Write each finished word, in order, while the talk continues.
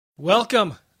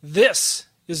Welcome. This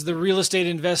is the Real Estate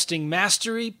Investing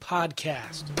Mastery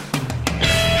Podcast.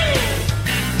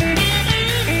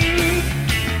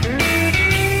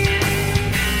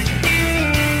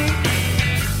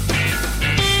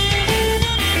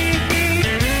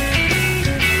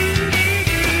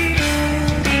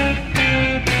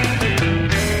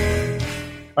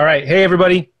 All right. Hey,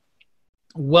 everybody.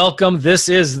 Welcome. This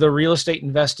is the Real Estate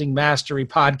Investing Mastery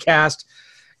Podcast.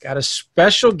 Got a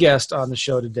special guest on the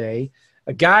show today,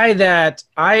 a guy that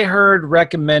I heard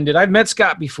recommended. I've met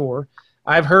Scott before.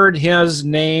 I've heard his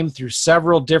name through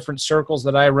several different circles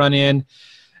that I run in.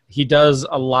 He does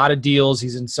a lot of deals.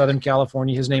 He's in Southern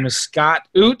California. His name is Scott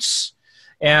Oots.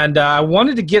 And I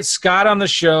wanted to get Scott on the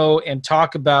show and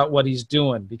talk about what he's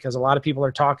doing because a lot of people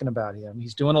are talking about him.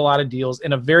 He's doing a lot of deals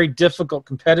in a very difficult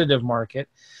competitive market.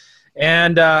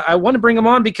 And I want to bring him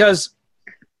on because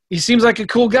he seems like a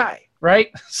cool guy.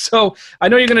 Right? So I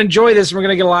know you're going to enjoy this and we're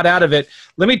going to get a lot out of it.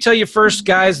 Let me tell you first,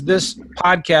 guys, this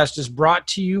podcast is brought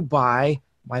to you by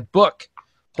my book,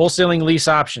 Wholesaling Lease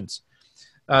Options.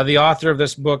 The author of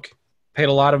this book paid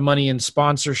a lot of money in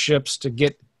sponsorships to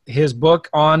get his book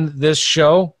on this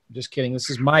show. Just kidding. This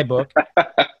is my book.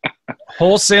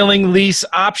 Wholesaling Lease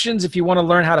Options. If you want to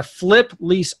learn how to flip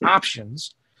lease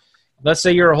options, let's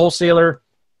say you're a wholesaler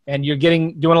and you're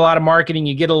doing a lot of marketing,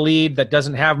 you get a lead that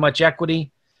doesn't have much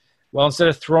equity. Well, instead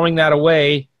of throwing that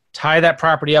away, tie that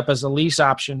property up as a lease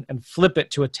option and flip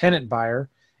it to a tenant buyer.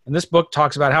 And this book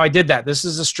talks about how I did that. This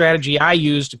is a strategy I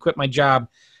used to quit my job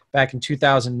back in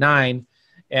 2009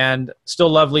 and still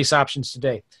love lease options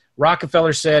today.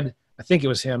 Rockefeller said, I think it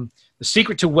was him, the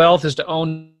secret to wealth is to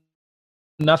own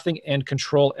nothing and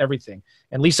control everything.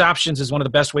 And lease options is one of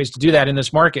the best ways to do that in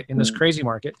this market, in this crazy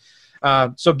market.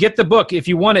 So get the book. If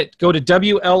you want it, go to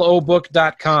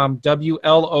WLObook.com,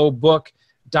 WLObook.com,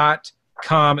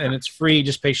 and it's free.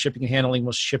 Just pay shipping and handling.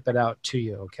 We'll ship it out to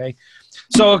you. Okay.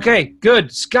 So, okay, good.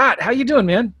 Scott, how you doing,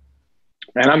 man?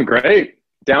 Man, I'm great.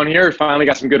 Down here, finally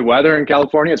got some good weather in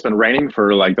California. It's been raining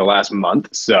for like the last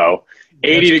month. So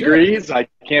 80 degrees. I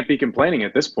can't be complaining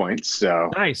at this point. So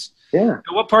nice. Yeah.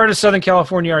 So what part of Southern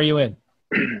California are you in?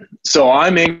 So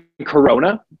I'm in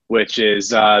Corona, which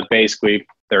is basically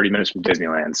 30 minutes from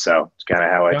Disneyland. So it's kind of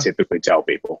how I typically tell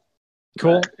people.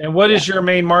 Cool. And what is your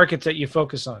main market that you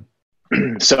focus on?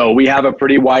 So we have a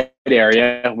pretty wide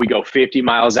area. We go 50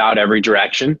 miles out every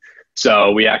direction.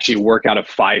 So we actually work out of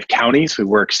 5 counties. We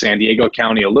work San Diego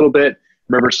County a little bit,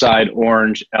 Riverside,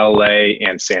 Orange, LA,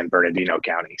 and San Bernardino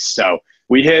County. So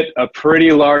we hit a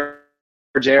pretty large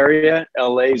area.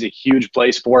 LA is a huge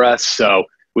place for us. So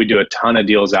we do a ton of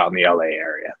deals out in the LA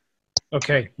area.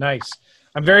 Okay, nice.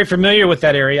 I'm very familiar with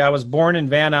that area. I was born in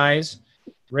Van Nuys,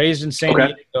 raised in San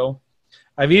Diego.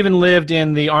 I've even lived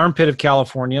in the armpit of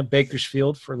California,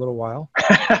 Bakersfield, for a little while.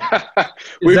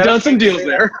 We've done some deals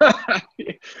there.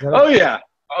 Oh, yeah.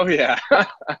 Oh, yeah.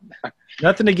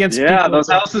 Nothing against people. Those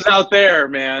houses out there,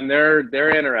 man,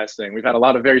 they're interesting. We've had a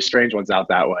lot of very strange ones out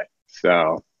that way.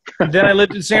 So then I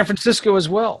lived in San Francisco as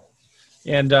well.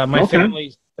 And my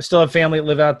family, I still have family that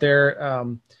live out there.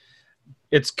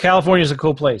 California is a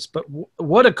cool place, but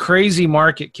what a crazy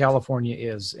market California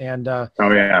is. And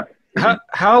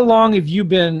How long have you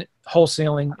been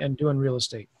wholesaling and doing real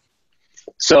estate?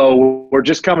 So we're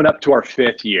just coming up to our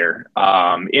 5th year.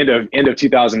 End of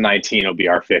 2019 will be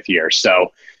our 5th year.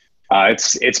 So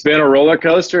it's been a roller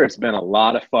coaster. It's been a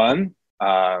lot of fun.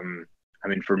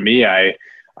 For me, I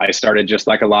started just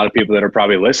like a lot of people that are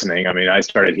probably listening. I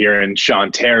started hearing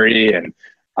Sean Terry and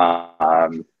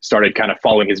started kind of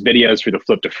following his videos through the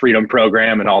Flip to Freedom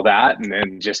program and all that, and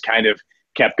then just kind of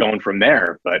kept going from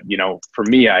there. But, for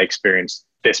me, I experienced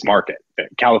this market.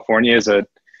 California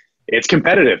it's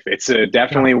competitive. It's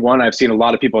definitely one I've seen a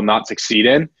lot of people not succeed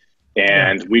in.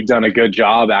 And we've done a good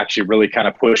job actually really kind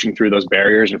of pushing through those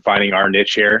barriers and finding our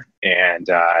niche here. And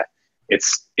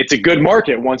it's a good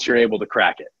market once you're able to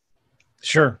crack it.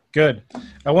 Sure. Good.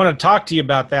 I want to talk to you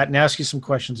about that and ask you some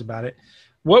questions about it.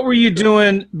 What were you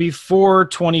doing before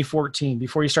 2014,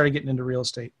 before you started getting into real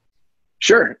estate?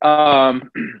 Sure.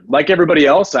 Like everybody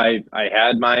else, I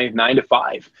had my 9 to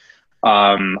 5.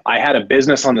 I had a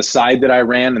business on the side that I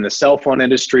ran in the cell phone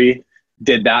industry,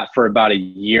 did that for about a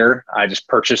year. I just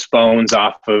purchased phones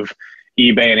off of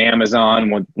eBay and Amazon,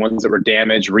 ones that were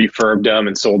damaged, refurbed them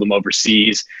and sold them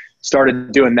overseas.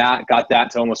 Started doing that, got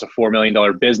that to almost a $4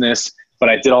 million business. But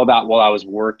I did all that while I was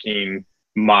working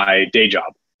my day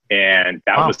job. And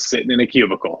that was sitting in a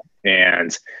cubicle.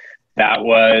 And that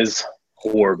was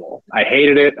horrible. I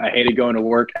hated it. I hated going to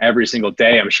work every single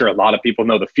day. I'm sure a lot of people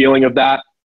know the feeling of that.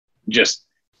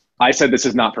 I said, this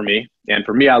is not for me. And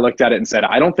for me, I looked at it and said,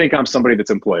 I don't think I'm somebody that's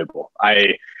employable.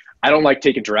 I don't like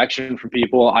taking direction from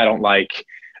people. I don't like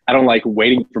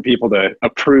waiting for people to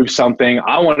approve something.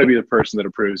 I want to be the person that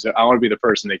approves it. I want to be the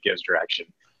person that gives direction.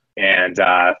 And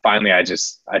finally, I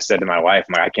said to my wife,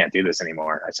 I can't do this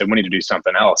anymore. I said, we need to do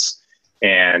something else.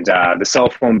 And the cell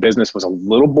phone business was a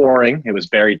little boring. It was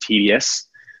very tedious.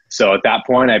 So at that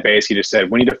point, I basically just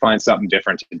said, we need to find something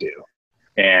different to do.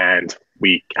 And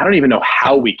I don't even know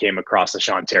how we came across the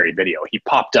Sean Terry video. He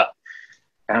popped up.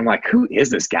 And I'm like, who is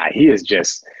this guy?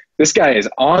 This guy is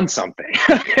on something.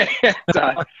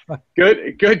 And,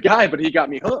 good guy, but he got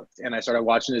me hooked. And I started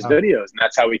watching his videos. And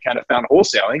that's how we kind of found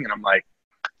wholesaling. And I'm like,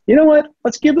 you know what?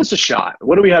 Let's give this a shot.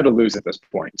 What do we have to lose at this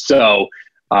point? So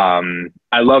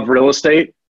I love real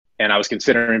estate, and I was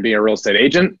considering being a real estate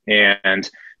agent. And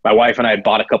my wife and I had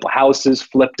bought a couple houses,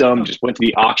 flipped them, just went to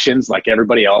the auctions like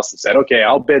everybody else and said, okay,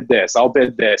 I'll bid this,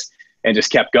 and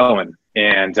just kept going.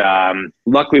 And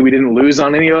luckily we didn't lose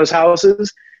on any of those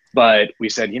houses, but we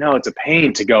said, it's a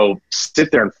pain to go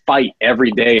sit there and fight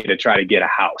every day to try to get a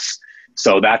house.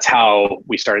 So that's how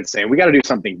we started saying, we got to do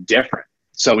something different.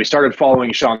 So we started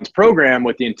following Sean's program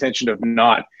with the intention of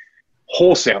not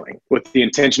wholesaling, with the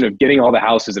intention of getting all the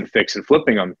houses and fix and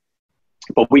flipping them.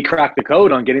 But we cracked the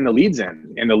code on getting the leads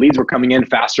in, and the leads were coming in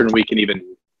faster than we can even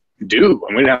do.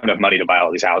 And we didn't have enough money to buy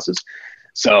all these houses.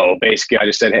 So basically I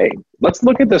just said, hey, let's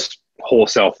look at this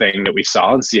wholesale thing that we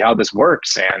saw and see how this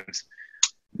works. And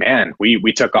man,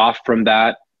 we took off from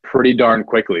that pretty darn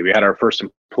quickly. We had our first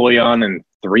employee on in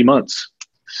 3 months.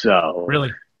 So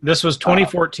really, this was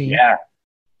 2014. Yeah.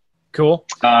 Cool.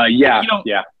 Yeah.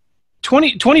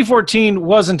 2014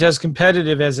 wasn't as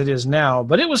competitive as it is now,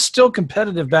 but it was still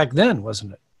competitive back then,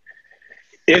 wasn't it?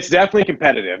 It's definitely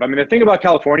competitive. I mean, the thing about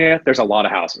California, there's a lot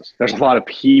of houses. There's a lot of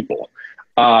people.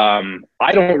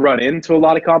 I don't run into a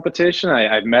lot of competition.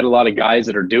 I've met a lot of guys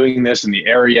that are doing this in the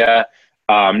area,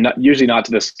 usually not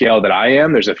to the scale that I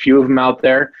am. There's a few of them out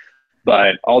there,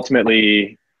 but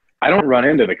ultimately I don't run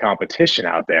into the competition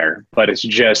out there, but it's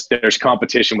just there's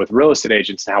competition with real estate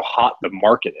agents and how hot the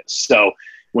market is. So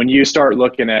when you start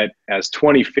looking at as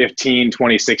 2015,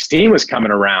 2016 was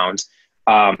coming around,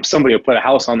 somebody will put a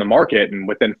house on the market and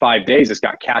within 5 days, it's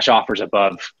got cash offers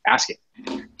above asking.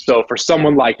 So for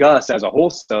someone like us as a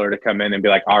wholesaler to come in and be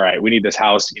like, all right, we need this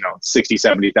house,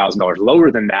 $60,000, $70,000 lower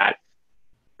than that.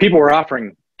 People were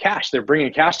offering cash. They're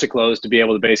bringing cash to close to be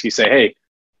able to basically say, hey,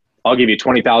 I'll give you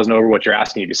 $20,000 over what you're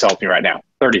asking you to sell to me right now.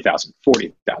 $30,000,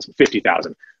 $40,000,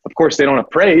 $50,000. Of course, they don't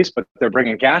appraise, but they're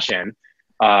bringing cash in.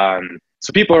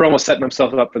 So people are almost setting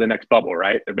themselves up for the next bubble,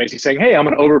 right? They're basically saying, hey, I'm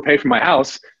going to overpay for my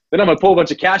house. Then I'm going to pull a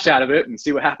bunch of cash out of it and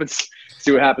see what happens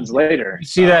later. You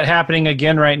see that happening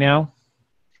again right now?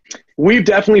 We've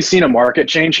definitely seen a market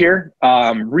change here.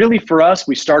 Really for us,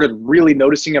 we started really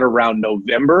noticing it around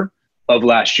November of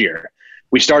last year.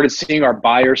 We started seeing our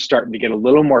buyers starting to get a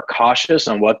little more cautious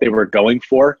on what they were going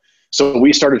for. So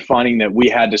we started finding that we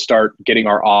had to start getting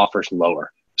our offers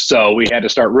lower. So we had to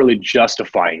start really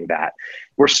justifying that.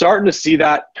 We're starting to see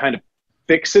that kind of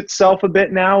fix itself a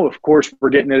bit now. Of course, we're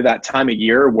getting into that time of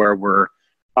year where we're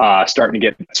starting to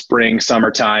get spring,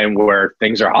 summertime, where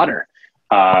things are hotter.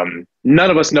 None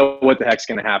of us know what the heck's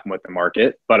going to happen with the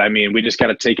market, but I mean, we just got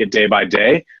to take it day by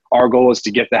day. Our goal is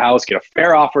to get the house, get a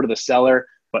fair offer to the seller,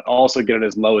 but also get it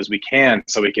as low as we can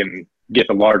so we can get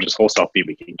the largest wholesale fee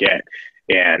we can get.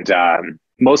 And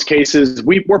most cases,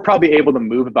 we're probably able to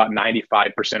move about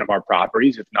 95% of our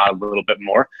properties, if not a little bit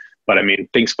more. But I mean,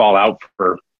 things fall out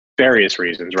for various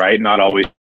reasons, right? Not always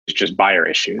just buyer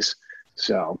issues.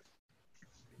 So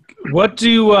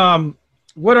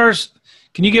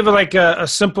can you give like a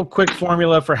simple, quick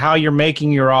formula for how you're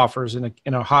making your offers in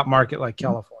a hot market like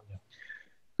California?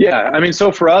 Yeah, I mean,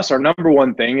 so for us, our number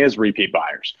one thing is repeat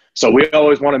buyers. So we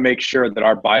always want to make sure that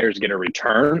our buyers get a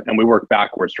return, and we work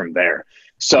backwards from there.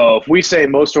 So if we say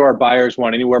most of our buyers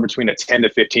want anywhere between a 10 to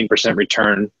 15%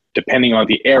 return, depending on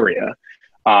the area,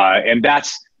 and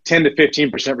that's 10 to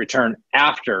 15% return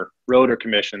after realtor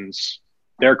commissions,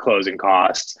 their closing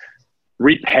costs,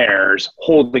 repairs,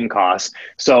 holding costs.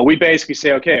 So we basically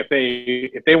say, okay,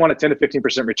 if they want a 10 to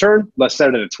 15% return, let's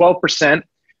set it at 12%.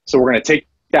 So we're going to take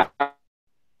that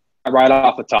right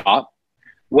off the top.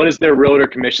 What is their realtor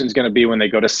commissions going to be when they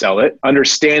go to sell it?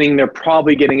 Understanding they're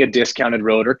probably getting a discounted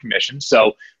realtor commission.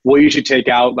 So we'll usually take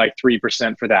out like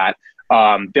 3% for that.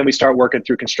 Then we start working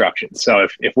through construction. So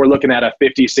if we're looking at a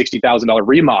 $50,000, $60,000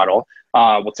 remodel,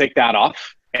 we'll take that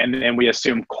off. And then we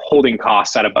assume holding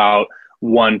costs at about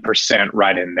 1%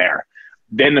 right in there.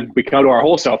 Then we go to our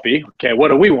wholesale fee. Okay, what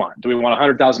do we want? Do we want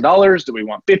 $100,000? Do we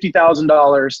want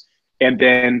 $50,000? And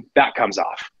then that comes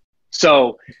off.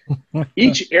 So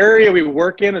each area we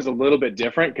work in is a little bit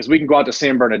different because we can go out to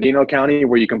San Bernardino County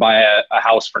where you can buy a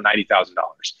house for $90,000.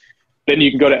 Then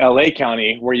you can go to LA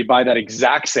County where you buy that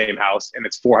exact same house and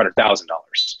it's $400,000.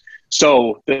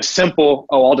 So the simple,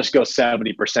 I'll just go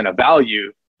 70% of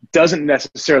value doesn't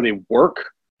necessarily work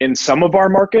in some of our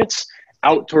markets.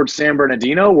 Out towards San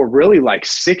Bernardino, we're really like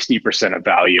 60% of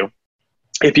value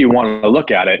if you want to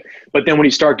look at it. But then when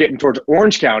you start getting towards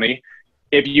Orange County,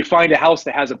 if you find a house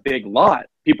that has a big lot,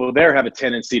 people there have a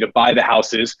tendency to buy the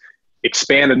houses,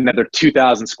 expand another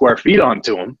 2,000 square feet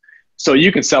onto them. So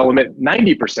you can sell them at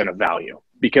 90% of value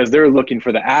because they're looking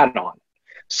for the add-on.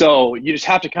 So you just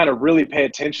have to kind of really pay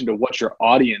attention to what your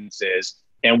audience is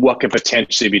and what could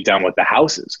potentially be done with the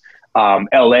houses.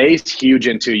 LA is huge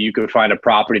into, you could find a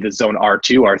property that's zone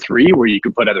R2, R3, where you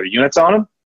could put other units on them.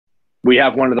 We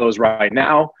have one of those right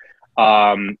now.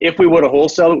 If we would have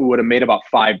wholesaled, we would have made about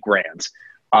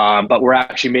 $5,000. But we're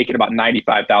actually making about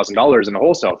 $95,000 in a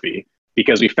wholesale fee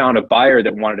because we found a buyer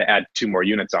that wanted to add 2 more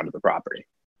units onto the property.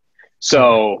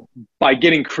 So by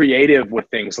getting creative with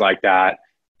things like that,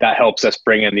 that helps us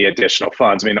bring in the additional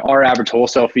funds. I mean, our average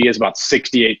wholesale fee is about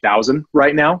 $68,000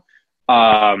 right now.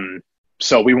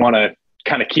 So we want to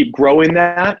kind of keep growing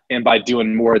that. And by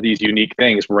doing more of these unique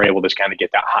things, we're able to kind of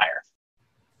get that higher.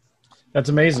 That's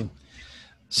amazing.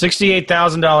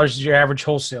 $68,000 is your average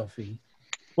wholesale fee.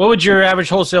 What would your average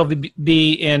wholesale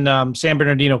be in San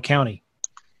Bernardino County?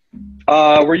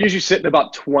 We're usually sitting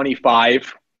about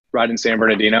 25 right in San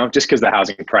Bernardino, just because the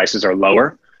housing prices are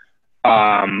lower.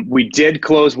 We did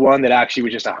close one that actually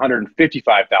was just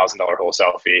 $155,000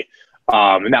 wholesale fee.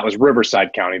 And that was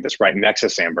Riverside County that's right next to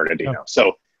San Bernardino. Oh.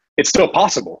 So it's still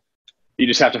possible. You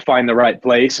just have to find the right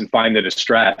place and find the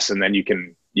distress, and then you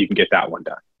can get that one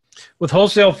done. With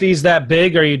wholesale fees that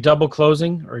big, are you double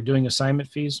closing or doing assignment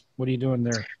fees? What are you doing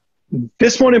there?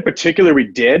 This one in particular we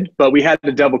did, but we had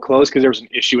to double close because there was an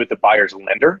issue with the buyer's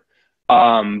lender.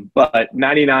 But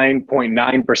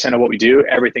 99.9% of what we do,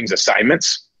 everything's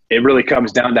assignments. It really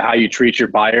comes down to how you treat your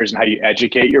buyers and how you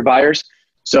educate your buyers.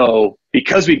 So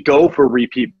because we go for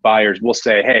repeat buyers, we'll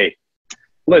say, hey,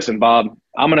 listen, Bob,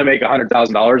 I'm going to make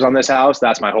 $100,000 on this house.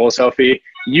 That's my wholesale fee.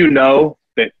 You know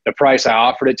that the price I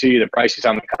offered it to you, the price you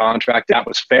signed the contract, that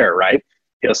was fair, right?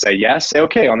 He'll say yes. Say,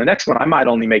 okay, on the next one, I might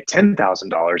only make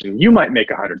 $10,000 and you might make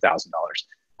 $100,000.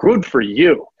 Good for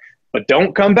you. But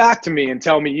don't come back to me and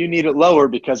tell me you need it lower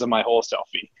because of my wholesale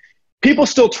fee. People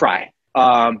still try,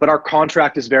 but our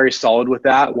contract is very solid with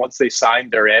that. Once they sign,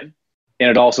 they're in. And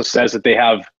it also says that they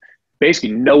have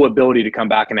basically no ability to come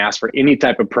back and ask for any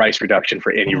type of price reduction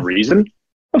for any reason.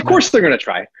 Of course, they're going to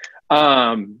try.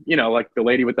 You know, like the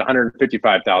lady with the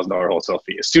 $155,000 wholesale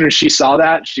fee. As soon as she saw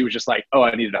that, she was just like, oh,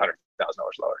 I needed $100,000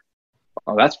 lower.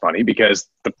 Well, that's funny because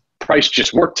the price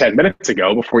just worked 10 minutes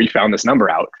ago before you found this number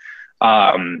out.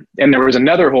 And there was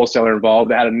another wholesaler involved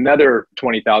that had another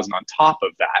 $20,000 on top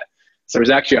of that. So there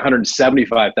was actually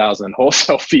 $175,000 in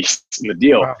wholesale fees in the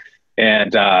deal. Wow.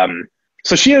 And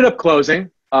so she ended up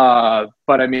closing. But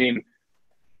I mean,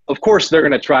 of course, they're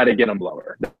going to try to get them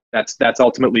lower. That's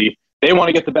ultimately, they want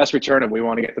to get the best return and we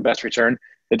want to get the best return.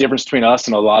 The difference between us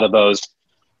and a lot of those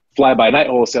fly-by-night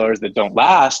wholesalers that don't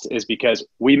last is because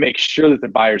we make sure that the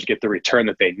buyers get the return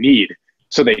that they need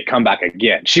so they come back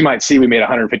again. She might see we made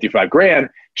 $155,000.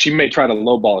 She may try to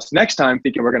lowball us next time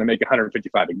thinking we're going to make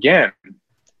 $155,000 again.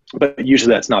 But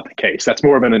usually that's not the case. That's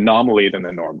more of an anomaly than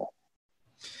the normal.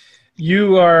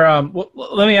 You are, well,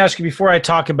 let me ask you before I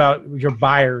talk about your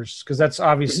buyers, because that's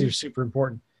obviously super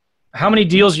important. How many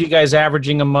deals are you guys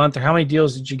averaging a month, or how many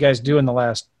deals did you guys do in the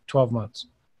last 12 months?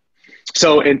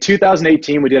 So in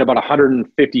 2018, we did about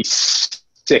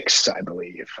 156, I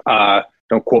believe.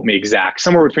 Don't quote me exact,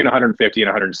 somewhere between 150 and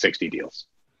 160 deals.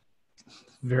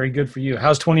 Very good for you.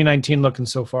 How's 2019 looking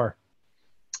so far?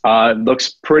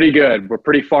 Looks pretty good. We're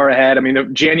pretty far ahead. I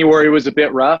mean, January was a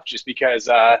bit rough just because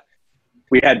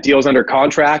we had deals under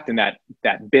contract and that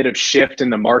bit of shift in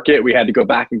the market. We had to go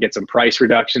back and get some price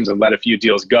reductions and let a few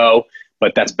deals go,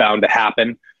 but that's bound to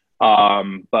happen.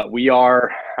 But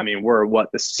we're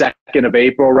the 2nd of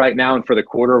April right now. And for the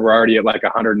quarter, we're already at like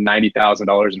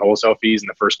 $190,000 in wholesale fees in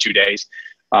the first 2 days.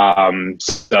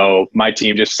 So my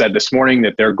team just said this morning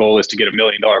that their goal is to get $1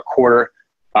 million quarter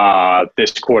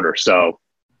this quarter. So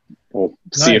we'll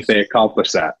see if they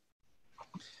accomplish that.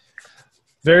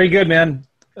 Very good, man.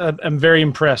 I'm very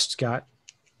impressed, Scott.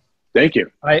 Thank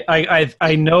you.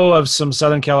 I know of some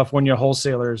Southern California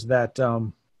wholesalers that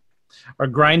are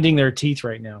grinding their teeth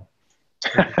right now.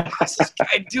 What's this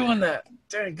guy doing that?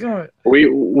 Dang it.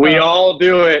 We all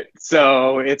do it,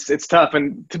 so it's tough.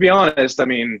 And to be honest, I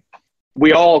mean,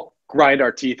 we all grind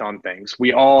our teeth on things.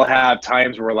 We all have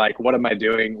times where we're like, what am I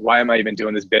doing? Why am I even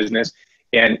doing this business?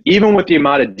 And even with the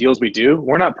amount of deals we do,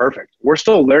 we're not perfect. We're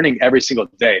still learning every single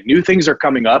day. New things are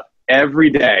coming up every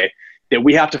day that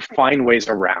we have to find ways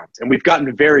around. And we've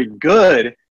gotten very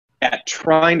good at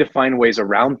trying to find ways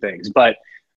around things. But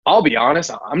I'll be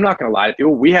honest, I'm not going to lie to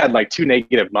people. We had like 2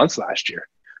 negative months last year.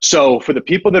 So for the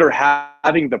people that are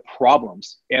having the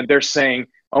problems and they're saying,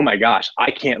 oh my gosh,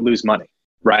 I can't lose money,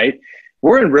 right?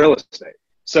 We're in real estate.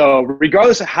 So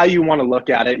regardless of how you want to look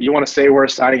at it, you want to say we're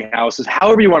assigning houses,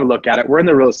 however you want to look at it, we're in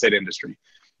the real estate industry.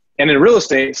 And in real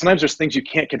estate, sometimes there's things you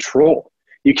can't control.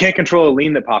 You can't control a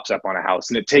lien that pops up on a house.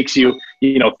 And it takes you,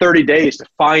 30 days to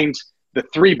find the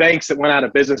 3 banks that went out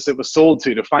of business that was sold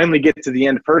to finally get to the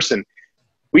end person.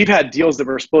 We've had deals that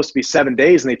were supposed to be 7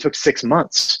 days and they took 6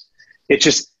 months.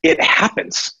 It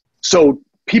happens. So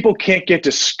people can't get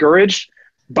discouraged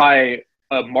by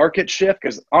a market shift,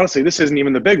 because honestly, this isn't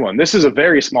even the big one. This is a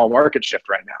very small market shift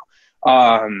right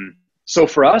now. So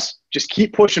for us, just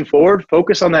keep pushing forward,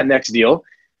 focus on that next deal.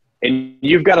 And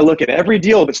you've got to look at every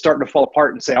deal that's starting to fall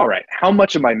apart and say, all right, how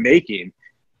much am I making?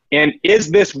 And is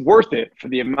this worth it for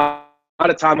the amount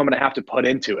of time I'm going to have to put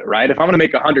into it, right? If I'm going to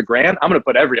make $100,000, I'm going to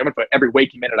put every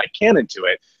waking minute I can into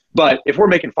it. But if we're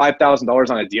making $5,000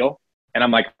 on a deal, and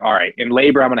I'm like, all right, in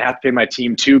labor, I'm going to have to pay my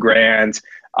team $2,000.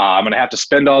 I'm going to have to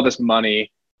spend all this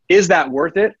money. Is that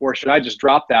worth it? Or should I just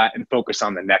drop that and focus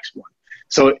on the next one?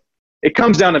 So it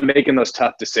comes down to making those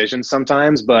tough decisions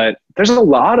sometimes, but there's a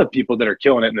lot of people that are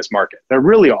killing it in this market. There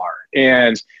really are.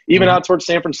 And even out towards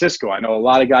San Francisco, I know a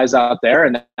lot of guys out there,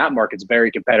 and that market's very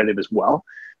competitive as well.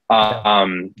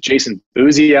 Jason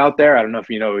Boozy out there, I don't know if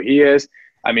you know who he is.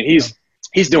 I mean,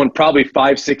 he's doing probably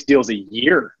 5-6 deals a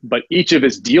year, but each of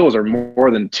his deals are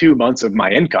more than 2 months of my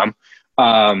income,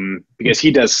 because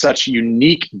he does such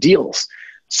unique deals.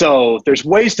 So there's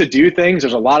ways to do things.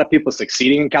 There's a lot of people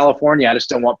succeeding in California. I just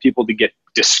don't want people to get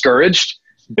discouraged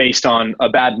based on a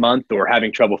bad month or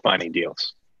having trouble finding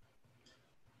deals.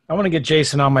 I want to get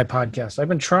Jason on my podcast. I've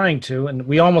been trying to, and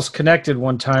we almost connected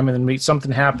one time, and then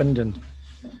something happened.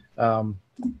 And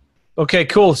okay,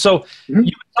 cool. So you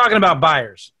were talking about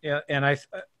buyers, and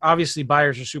obviously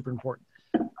buyers are super important.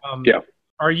 Yeah.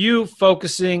 Are you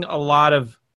focusing a lot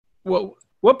of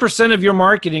what percent of your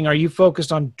marketing are you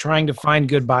focused on trying to find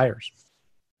good buyers?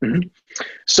 Mm-hmm.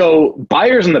 So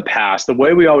buyers in the past, the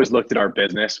way we always looked at our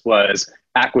business was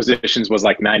acquisitions was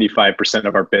like 95%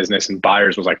 of our business and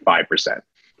buyers was like 5%.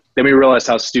 Then we realized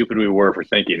how stupid we were for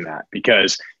thinking that,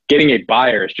 because getting a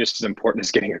buyer is just as important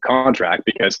as getting a contract,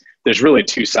 because there's really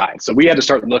 2 sides. So we had to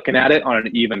start looking at it on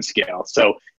an even scale.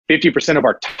 So 50% of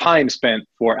our time spent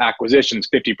for acquisitions,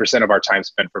 50% of our time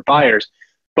spent for buyers.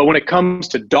 But when it comes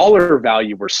to dollar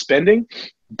value we're spending,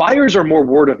 buyers are more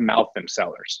word of mouth than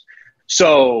sellers.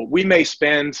 So we may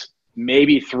spend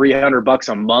maybe $300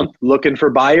 a month looking for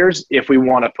buyers if we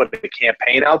want to put a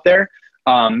campaign out there.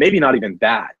 Maybe not even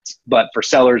that, but for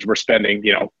sellers, we're spending,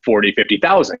 40,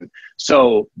 50,000.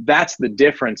 So that's the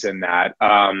difference in that.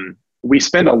 We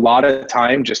spend a lot of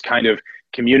time just kind of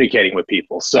communicating with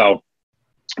people. So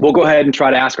we'll go ahead and try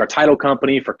to ask our title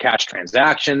company for cash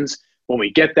transactions. When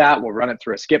we get that, we'll run it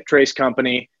through a skip trace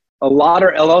company. A lot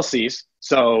are LLCs.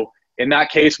 So in that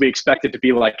case, we expect it to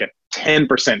be like a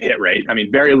 10% hit rate. I mean,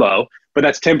 very low, but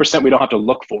that's 10% we don't have to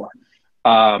look for.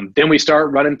 Then we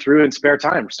start running through in spare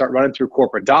time, start running through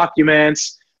corporate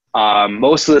documents.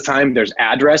 Most of the time there's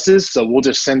addresses. So we'll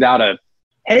just send out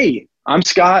hey, I'm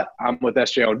Scott. I'm with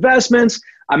SJO Investments.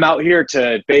 I'm out here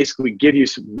to basically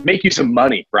make you some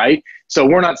money, right? So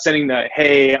we're not sending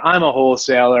hey, I'm a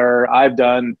wholesaler. I've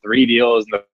done 3 deals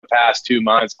in the past 2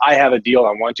 months. I have a deal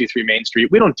on 123 Main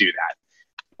Street. We don't do that.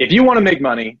 If you want to make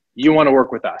money, you want to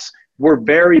work with us. We're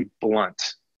very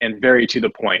blunt and very to the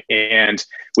point. And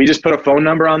we just put a phone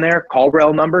number on there, call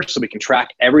rel number, so we can track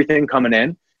everything coming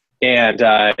in.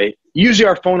 And usually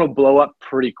our phone will blow up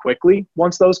pretty quickly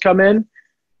once those come in.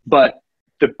 But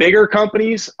the bigger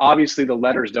companies, obviously the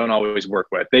letters don't always work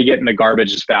with. They get in the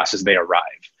garbage as fast as they arrive.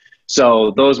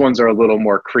 So those ones are a little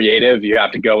more creative. You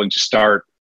have to go and just start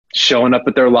showing up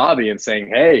at their lobby and saying,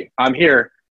 hey, I'm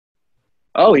here.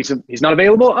 Oh, he's not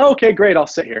available? Oh, okay, great. I'll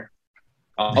sit here.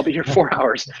 I'll be here 4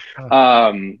 hours.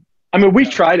 I mean, we've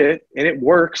tried it and it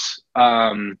works.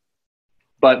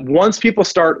 But once people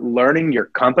start learning your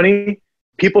company,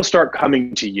 people start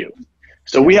coming to you.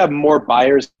 So we have more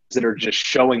buyers that are just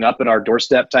showing up at our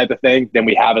doorstep type of thing than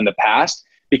we have in the past,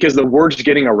 because the word's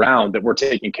getting around that we're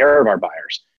taking care of our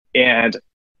buyers. And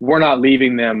we're not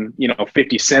leaving them,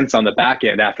 50 cents on the back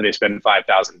end after they spend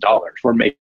 $5,000. We're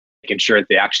making sure that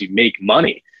they actually make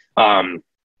money.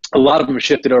 A lot of them have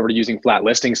shifted over to using flat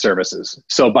listing services.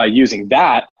 So by using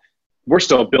that, we're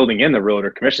still building in the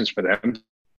realtor commissions for them.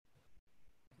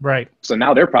 Right. So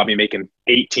now they're probably making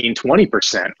 18,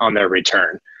 20% on their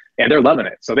return, and they're loving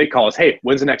it. So they call us, hey,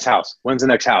 when's the next house? When's the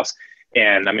next house?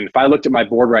 And I mean, if I looked at my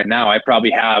board right now, I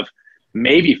probably have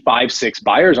maybe 5, 6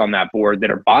 buyers on that board that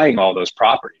are buying all those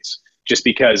properties just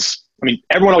because, I mean,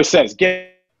 everyone always says,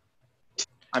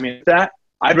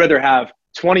 I'd rather have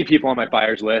 20 people on my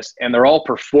buyers list and they're all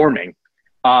performing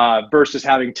versus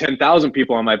having 10,000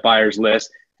 people on my buyers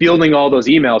list fielding all those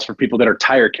emails for people that are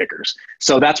tire kickers.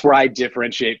 So that's where I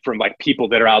differentiate from like people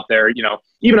that are out there, you know,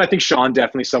 even I think Sean,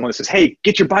 definitely someone that says, hey,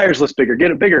 get your buyers list bigger,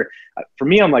 get it bigger. For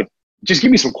me, I'm like, just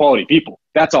give me some quality people.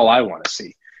 That's all I want to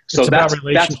see. So that's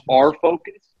our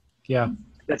focus. Yeah.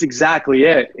 That's exactly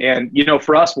it. And, you know,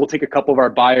 for us, we'll take a couple of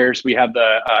our buyers. We have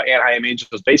the Anaheim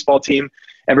Angels baseball team.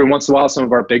 Every once in a while, some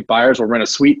of our big buyers will rent a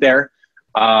suite there.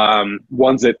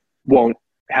 Ones that won't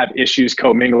have issues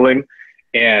commingling,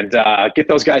 and get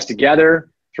those guys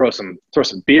together, throw some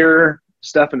beer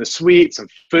stuff in the suite, some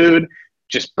food,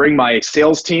 just bring my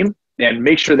sales team and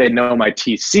make sure they know my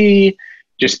TC,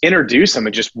 just introduce them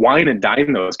and just wine and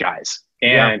dine those guys.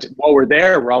 And while we're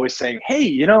there, we're always saying, hey,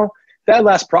 you know, that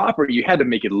last property you had to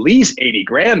make at least 80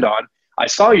 grand on. I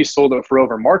saw you sold it for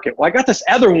over market. Well, I got this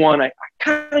other one. I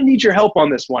kind of need your help on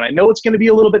this one. I know it's going to be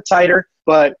a little bit tighter,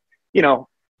 but, you know,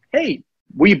 hey,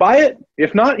 will you buy it?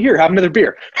 If not, here, have another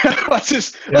beer. Let's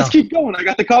keep going. I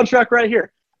got the contract right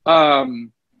here.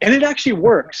 And it actually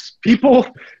works.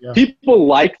 People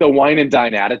like the wine and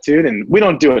dine attitude, and we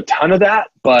don't do a ton of that,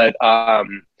 but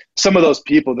some of those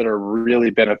people that are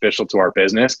really beneficial to our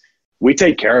business, we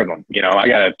take care of them. You know, I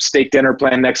got a steak dinner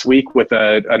plan next week with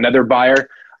another buyer.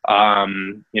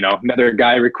 You know, another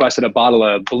guy requested a bottle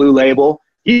of Blue Label.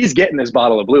 He's getting this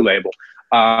bottle of Blue Label.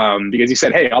 Because he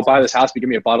said, hey, I'll buy this house if you give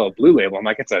me a bottle of Blue Label. I'm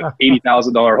like, it's a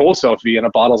 $80,000 wholesale fee and a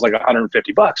bottle's like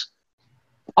 $150.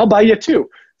 I'll buy you two.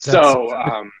 So,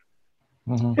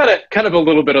 kind of a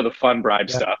little bit of the fun bribe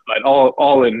stuff, but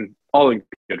all in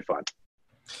good fun.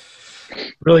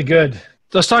 Really good.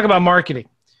 Let's talk about marketing.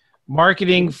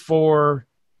 Marketing for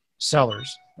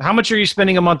sellers. How much are you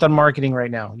spending a month on marketing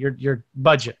right now? Your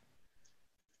budget?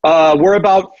 We're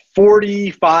about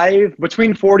 45,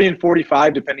 between 40 and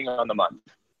 45, depending on the month.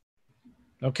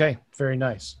 Okay. Very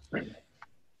nice.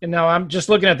 And now I'm just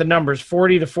looking at the numbers,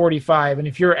 40 to 45. And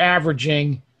if you're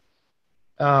averaging,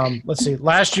 let's see,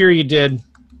 last year you did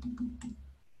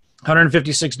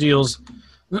 156 deals.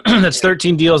 That's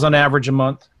 13 deals on average a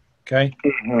month. Okay.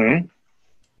 Mm-hmm.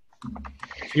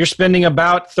 You're spending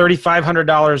about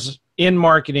 $3,500 in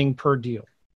marketing per deal.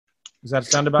 Does that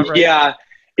sound about right? Yeah.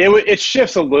 It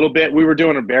shifts a little bit. We were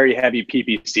doing a very heavy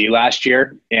PPC last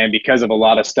year, and because of a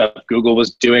lot of stuff Google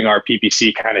was doing, our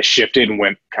PPC kind of shifted and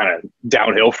went kind of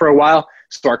downhill for a while.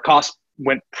 So our costs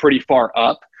went pretty far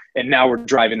up, and now we're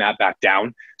driving that back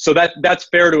down. So that's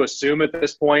fair to assume at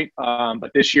this point.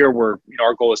 But this year,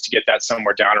 our goal is to get that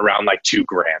somewhere down around like $2,000.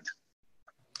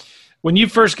 When you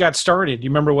first got started, do you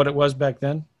remember what it was back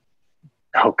then?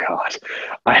 Oh God,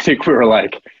 I think we were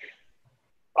like,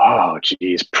 oh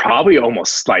geez, probably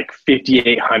almost like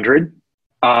 5,800.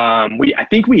 I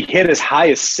think we hit as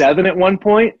high as 7 at one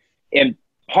point, and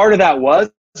part of that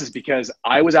is because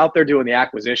I was out there doing the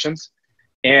acquisitions,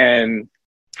 and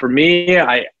for me,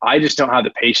 I just don't have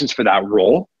the patience for that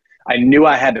role. I knew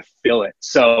I had to fill it.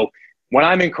 So when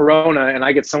I'm in Corona and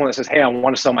I get someone that says, "Hey, I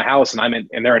want to sell my house," and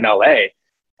they're in LA,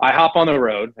 I hop on the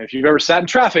road. If you've ever sat in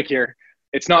traffic here,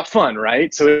 it's not fun,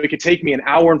 right? So it could take me an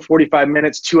hour and 45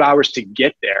 minutes, 2 hours to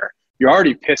get there. You're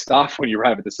already pissed off when you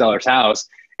arrive at the seller's house.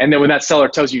 And then when that seller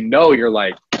tells you no, you're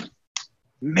like,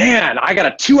 man, I got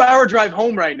a 2-hour drive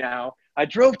home right now. I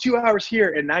drove 2 hours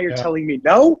here, and now you're telling me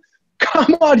no?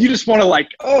 Come on, you just want to like,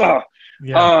 ugh.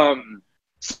 Yeah.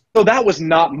 So that was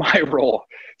not my role.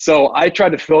 So I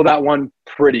tried to fill that one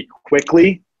pretty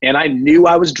quickly, and I knew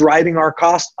I was driving our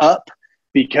cost up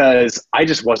because I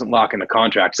just wasn't locking the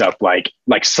contracts up like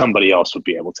somebody else would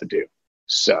be able to do.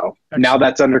 So Now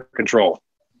that's under control.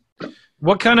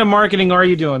 What kind of marketing are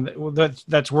you doing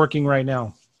that's working right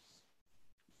now?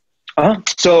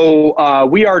 So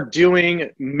we are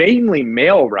doing mainly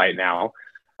mail right now.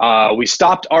 We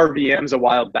stopped RVMs a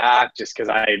while back just because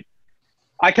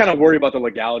I kind of worry about the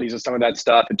legalities of some of that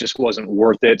stuff. It just wasn't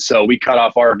worth it. So we cut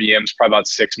off RVMs probably about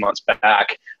 6 months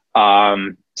back.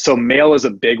 So mail is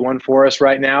a big one for us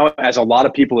right now, as a lot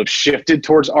of people have shifted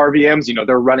towards RVMs. You know,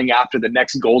 they're running after the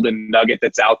next golden nugget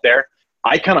that's out there.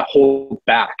 I kind of hold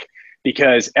back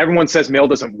because everyone says mail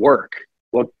doesn't work.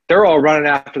 Well, they're all running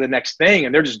after the next thing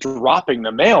and they're just dropping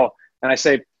the mail. And I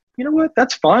say, you know what?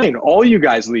 That's fine. All you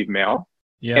guys leave mail.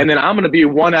 Yeah. And then I'm going to be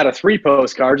 1 out of 3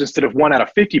 postcards instead of 1 out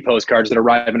of 50 postcards that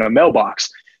arrive in a mailbox.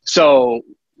 So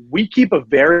we keep a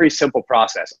very simple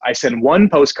process. I send one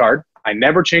postcard. I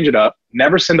never change it up,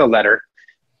 never send a letter.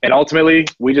 And ultimately,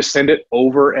 we just send it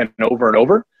over and over and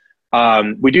over.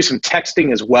 We do some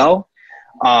texting as well.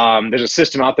 There's a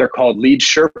system out there called Lead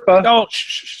Sherpa. Oh,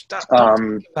 stop.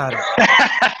 Don't talk about it.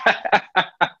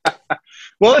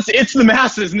 Well, it's the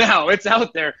masses now. It's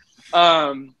out there.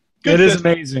 It is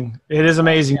amazing. It is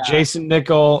amazing. Yeah. Jason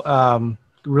Nickel,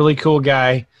 really cool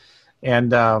guy.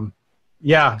 And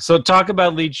yeah, so talk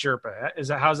about Lead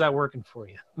Sherpa. How's that working for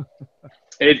you?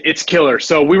 It's killer.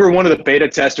 So we were one of the beta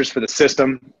testers for the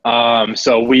system.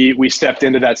 So we stepped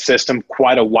into that system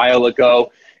quite a while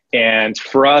ago. And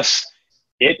for us,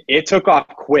 it took off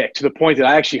quick to the point that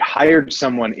I actually hired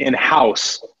someone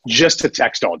in-house just to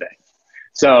text all day.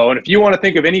 So, and if you want to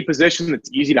think of any position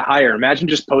that's easy to hire, imagine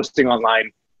just posting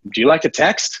online, do you like to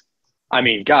text? I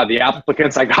mean, God, the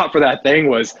applicants I got for that thing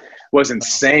was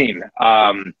insane.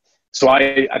 So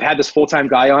I've had this full-time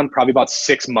guy on probably about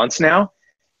 6 months now,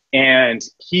 and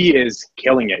he is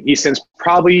killing it. He sends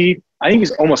probably, I think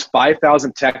he's almost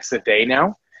 5,000 texts a day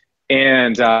now.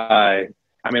 And I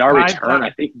mean, our return,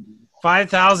 I think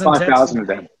 5,000 a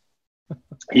day.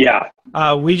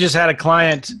 Yeah. We just had a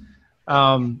client,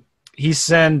 he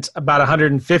sent about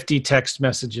 150 text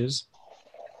messages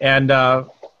and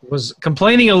was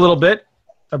complaining a little bit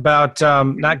about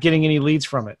not getting any leads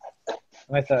from it.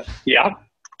 And I thought, yeah,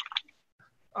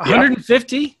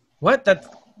 150? Yeah. What? That's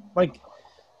like,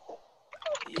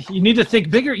 you need to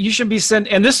think bigger. You should be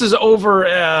sending, and this is over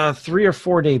a 3 or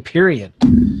 4 day period.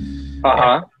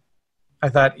 Uh-huh. I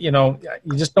thought, you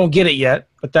just don't get it yet,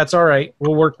 but that's all right.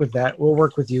 We'll work with that. We'll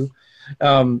work with you.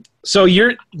 So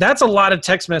that's a lot of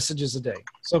text messages a day.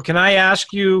 So can I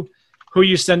ask you who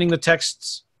you're sending the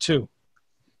texts to?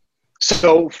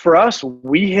 So for us,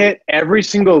 we hit every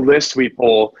single list we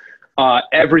pull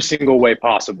every single way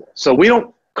possible. So we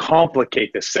don't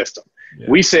complicate this system. Yeah.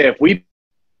 We say if we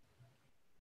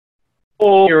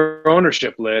pull your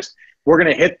ownership list, we're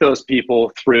going to hit those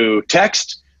people through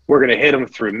text. We're going to hit them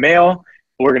through mail.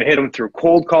 We're going to hit them through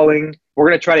cold calling. We're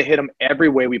going to try to hit them every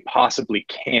way we possibly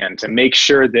can to make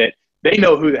sure that they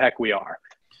know who the heck we are.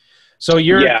 So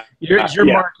your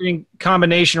marketing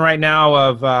combination right now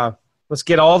of let's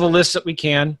get all the lists that we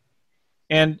can.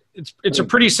 And it's a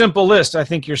pretty simple list, I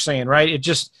think you're saying, right?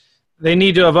 They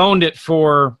need to have owned it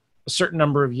for a certain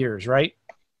number of years, right?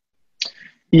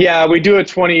 Yeah, we do a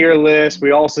 20-year list.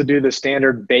 We also do the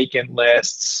standard vacant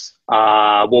lists.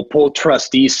 We'll pull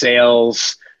trustee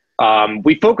sales.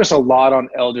 We focus a lot on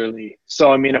elderly.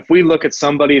 So, I mean, if we look at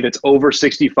somebody that's over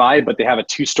 65, but they have a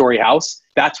 2-story house,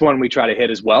 that's one we try to hit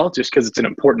as well, just because it's an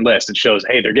important list. It shows,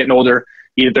 hey, they're getting older.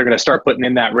 Either they're going to start putting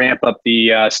in that ramp up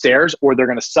the stairs, or they're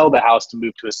going to sell the house to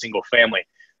move to a single family.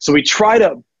 So we try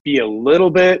to be a little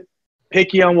bit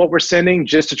picky on what we're sending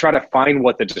just to try to find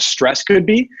what the distress could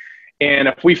be. And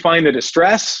if we find the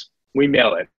distress, we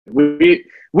mail it.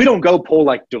 We don't go pull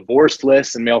like divorce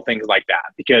lists and mail things like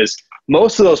that, because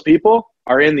most of those people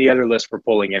are in the other list we're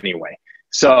pulling anyway.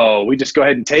 So we just go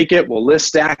ahead and take it. We'll list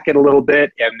stack it a little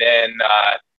bit and then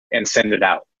and send it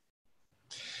out.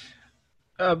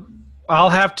 I'll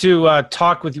have to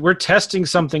talk with you. We're testing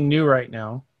something new right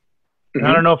now. Mm-hmm.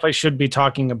 I don't know if I should be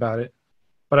talking about it,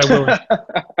 but I will.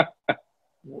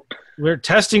 We're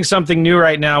testing something new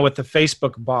right now with the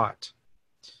Facebook bot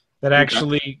that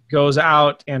actually goes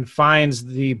out and finds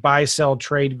the buy, sell,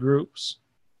 trade groups,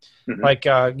 like,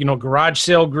 garage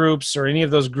sale groups or any of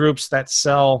those groups that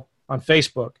sell on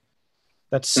Facebook,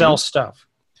 that sell stuff.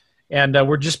 And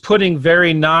we're just putting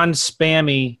very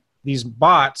non-spammy, these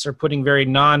bots are putting very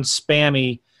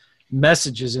non-spammy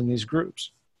messages in these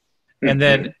groups. And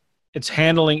then it's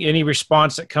handling any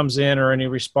response that comes in, or any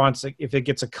response that, if it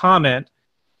gets a comment,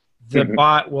 the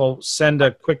bot will send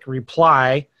a quick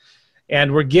reply.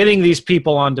 And we're getting these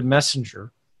people onto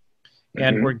Messenger,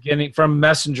 and we're getting from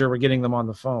Messenger, we're getting them on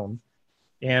the phone,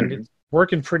 and it's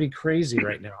working pretty crazy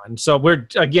right now. And so we're,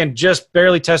 again, just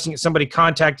barely testing it. Somebody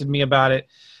contacted me about it.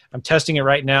 I'm testing it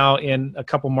right now in a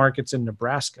couple markets in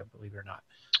Nebraska, believe it or not.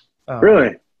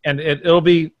 Really? And it'll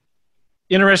be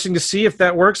interesting to see if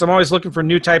that works. I'm always looking for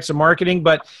new types of marketing,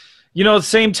 but at the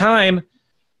same time,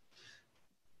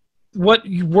 what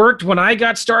worked when I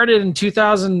got started in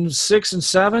 2006 and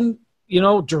 7,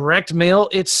 direct mail,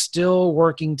 it's still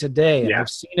working today. And I've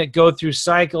seen it go through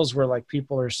cycles where like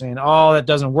people are saying, oh, that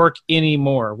doesn't work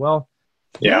anymore. Well,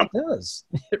 it does.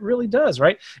 It really does,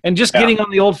 right? And just getting on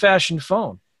the old-fashioned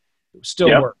phone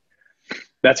still works.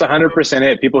 That's 100%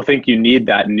 it. People think you need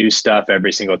that new stuff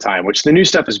every single time, which the new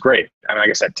stuff is great. I mean, like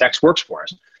I said, text works for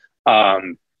us.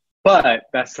 But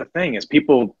that's the thing, is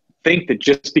people think that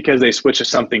just because they switch to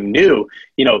something new,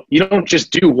 you know, you don't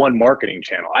just do one marketing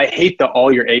channel. I hate the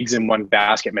all your eggs in one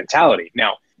basket mentality.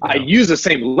 Now, I use the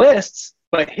same lists,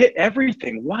 but hit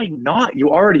everything. Why not? You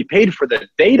already paid for the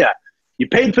data. You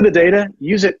paid for the data,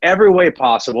 use it every way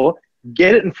possible,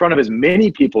 get it in front of as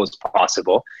many people as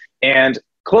possible, and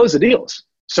close the deals.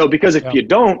 So because if you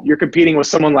don't, you're competing with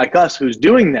someone like us who's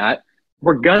doing that.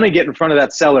 We're going to get in front of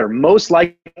that seller most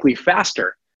likely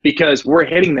faster because we're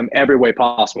hitting them every way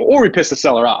possible, or we piss the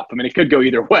seller off. I mean, it could go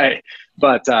either way.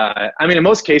 But I mean, in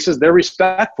most cases, they're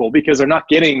respectful because they're not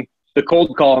getting the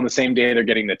cold call on the same day they're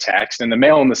getting the text, and the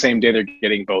mail on the same day they're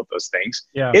getting both those things.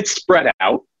 Yeah. It's spread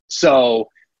out. So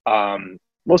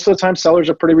most of the time, sellers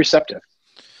are pretty receptive.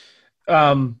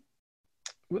 People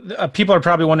are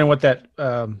probably wondering what that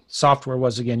software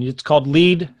was again. It's called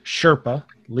Lead Sherpa.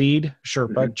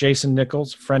 Mm-hmm. Jason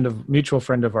Nichols, mutual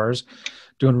friend of ours,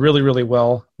 doing really, really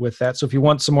well with that. So if you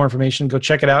want some more information, go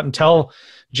check it out and tell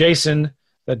Jason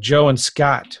that Joe and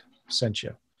Scott sent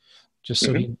you. Just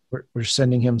so we're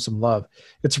sending him some love.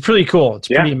 It's pretty cool. It's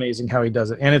pretty amazing how he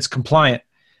does it, and it's compliant.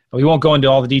 We won't go into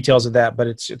all the details of that, but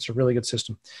it's a really good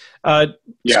system.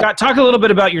 Scott, talk a little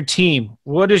bit about your team.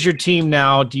 What is your team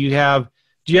now? Do you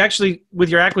actually, with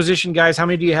your acquisition guys, how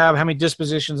many do you have? How many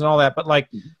dispositions and all that? But like,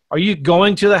 are you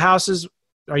going to the houses?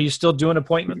 Are you still doing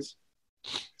appointments?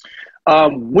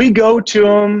 We go to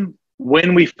them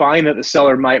when we find that the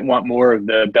seller might want more of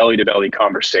the belly-to-belly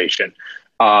conversation.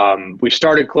 We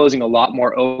started closing a lot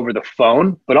more over the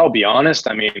phone, but I'll be honest,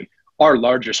 I mean, our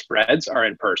larger spreads are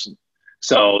in person.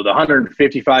 So the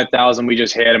 155,000 we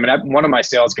just hit, I mean, one of my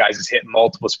sales guys has hit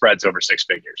multiple spreads over 6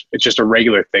 figures. It's just a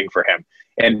regular thing for him.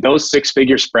 And those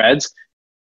 6-figure spreads,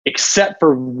 except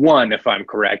for one, if I'm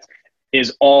correct,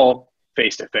 is all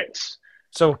face-to-face.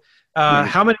 So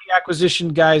how many acquisition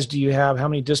guys do you have? How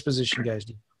many disposition guys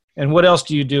do you have? And what else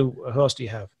do you do? Who else do you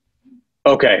have?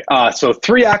 Okay, so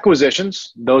 3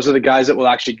 acquisitions. Those are the guys that will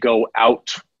actually go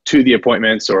out to the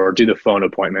appointments or do the phone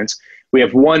appointments. We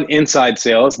have 1 inside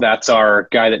sales. That's our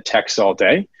guy that texts all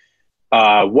day.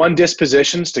 1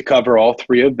 dispositions to cover all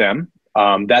 3 of them.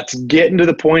 That's getting to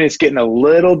the point, it's getting a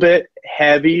little bit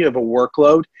heavy of a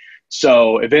workload.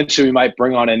 So eventually we might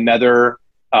bring on another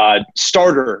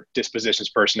starter dispositions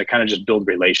person to kind of just build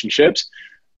relationships.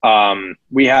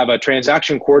 We have a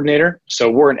transaction coordinator.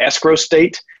 So we're an escrow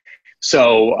state.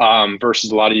 So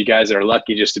versus a lot of you guys that are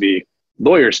lucky just to be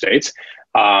lawyer states,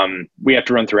 we have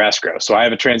to run through escrow. So I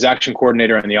have a transaction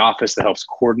coordinator in the office that helps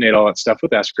coordinate all that stuff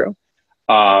with escrow.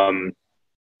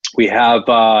 We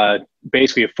have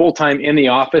basically a full-time in the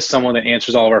office, someone that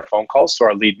answers all of our phone calls, so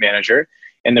our lead manager.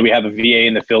 And then we have a VA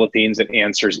in the Philippines that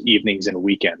answers evenings and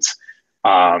weekends.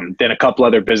 Then a couple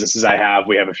other businesses I have,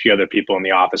 we have a few other people in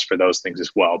the office for those things as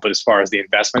well. But as far as the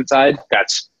investment side,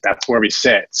 that's where we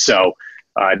sit. So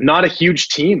not a huge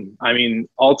team. I mean,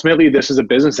 ultimately, this is a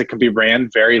business that can be ran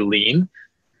very lean.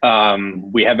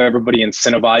 We have everybody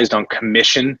incentivized on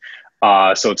commission.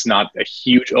 So it's not a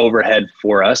huge overhead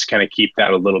for us, kind of keep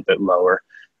that a little bit lower.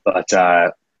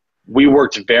 But we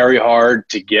worked very hard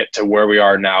to get to where we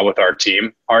are now with our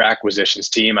team, our acquisitions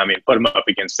team. I mean, put them up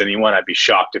against anyone, I'd be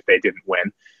shocked if they didn't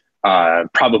win.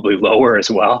 Probably lower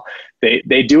as well.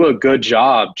 They do a good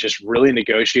job just really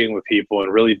negotiating with people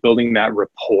and really building that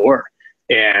rapport.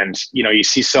 And, you know, you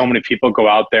see so many people go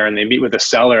out there and they meet with a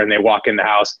seller and they walk in the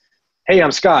house. Hey,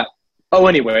 I'm Scott. Oh,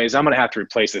 anyways, I'm going to have to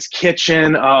replace this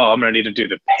kitchen. Oh, I'm going to need to do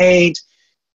the paint.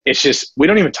 It's just, we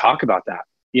don't even talk about that.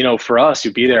 You know, for us,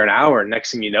 you'd be there an hour. And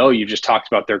next thing you know, you've just talked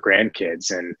about their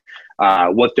grandkids and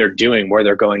what they're doing, where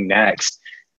they're going next.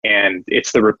 And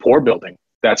it's the rapport building.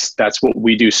 That's what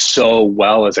we do so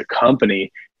well as a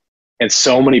company. And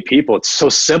so many people, it's so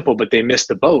simple, but they miss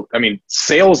the boat. I mean,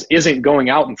 sales isn't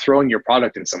going out and throwing your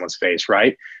product in someone's face,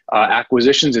 right?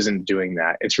 Acquisitions isn't doing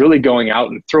that. It's really going out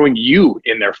and throwing you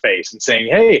in their face and saying,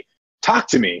 hey, talk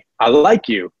to me. I like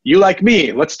you. You like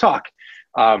me. Let's talk.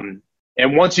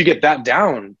 And once you get that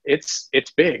down, it's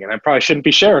big. And I probably shouldn't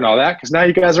be sharing all that because now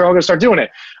you guys are all going to start doing it.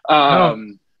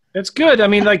 No, it's good. I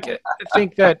mean, like, I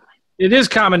think that it is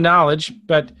common knowledge,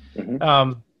 but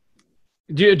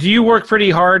do you work pretty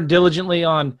hard, diligently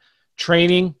on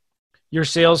training your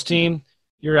sales team,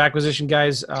 your acquisition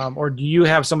guys, or do you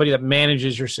have somebody that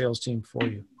manages your sales team for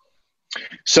you?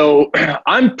 So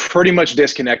I'm pretty much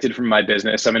disconnected from my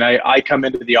business. I mean, I come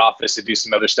into the office to do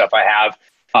some other stuff I have,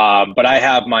 but I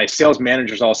have my sales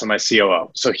manager is also my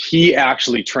COO. So he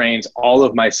actually trains all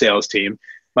of my sales team.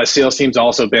 My sales team's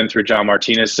also been through John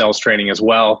Martinez sales training as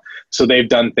well. So they've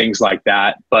done things like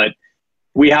that. But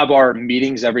we have our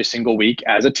meetings every single week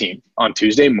as a team on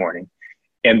Tuesday morning.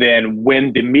 And then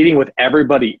when the meeting with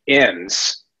everybody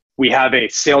ends, we have a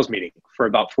sales meeting for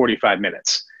about 45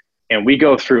 minutes. And we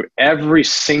go through every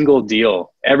single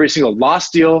deal, every single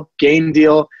lost deal, gain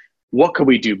deal. What could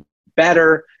we do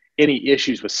better? Any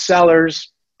issues with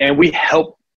sellers? And we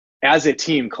help as a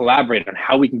team collaborate on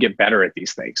how we can get better at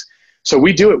these things. So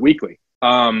we do it weekly.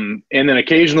 And then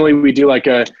occasionally we do like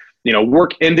a,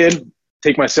 work ended,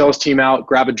 take my sales team out,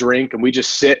 grab a drink, and we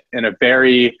just sit in a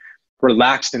very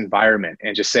relaxed environment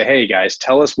and just say, hey guys,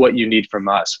 tell us what you need from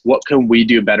us. What can we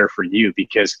do better for you?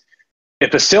 Because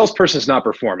if a salesperson is not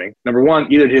performing, number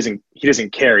one, either he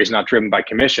doesn't care, he's not driven by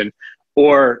commission,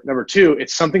 or number two,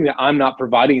 it's something that I'm not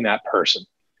providing that person.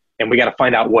 And we got to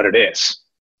find out what it is.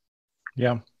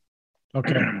 Yeah.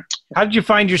 Okay. How did you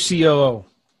find your COO?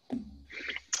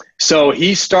 So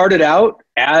he started out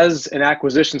as an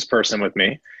acquisitions person with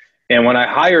me. And when I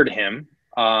hired him,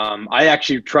 I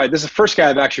actually tried, this is the first guy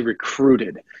I've actually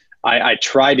recruited. I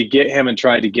tried to get him.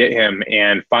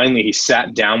 And finally he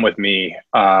sat down with me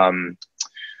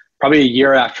probably a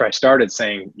year after I started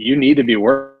saying, you need to be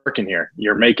working here.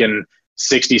 You're making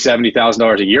 $60,000,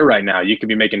 $70,000 a year right now. You could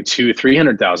be making $200,000,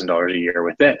 $300,000 a year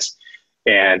with this.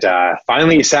 And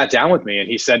finally he sat down with me and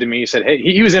he said to me, hey,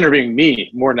 he was interviewing me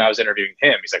more than I was interviewing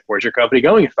him. He's like, where's your company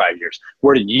going in 5 years?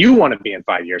 Where do you want to be in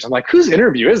 5 years? I'm like, whose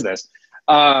interview is this?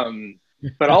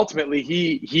 But ultimately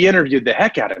he interviewed the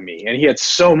heck out of me and he had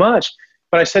so much.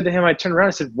 But I said to him, I turned around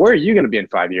and said, where are you going to be in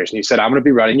 5 years? And he said, I'm going to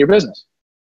be running your business.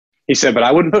 He said, but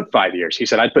I wouldn't put 5 years. He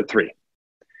said, I'd put 3. And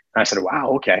I said,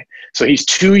 wow, okay. So he's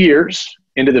 2 years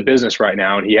into the business right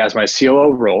now and he has my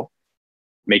COO role,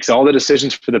 makes all the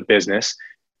decisions for the business.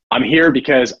 I'm here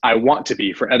because I want to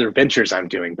be for other ventures I'm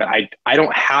doing, but I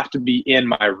don't have to be in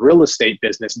my real estate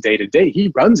business day to day.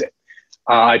 He runs it.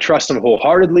 I trust him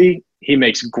wholeheartedly. He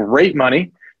makes great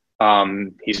money.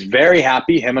 He's very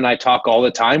happy. Him and I talk all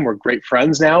the time. We're great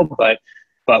friends now, but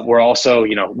we're also,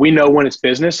 we know when it's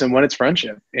business and when it's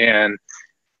friendship. And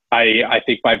I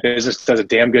think my business does a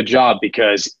damn good job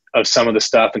because of some of the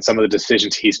stuff and some of the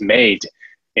decisions he's made.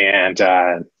 And,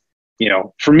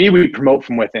 for me, we promote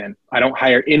from within. I don't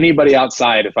hire anybody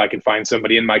outside if I can find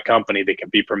somebody in my company that can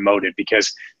be promoted,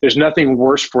 because there's nothing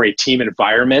worse for a team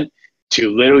environment to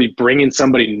literally bring in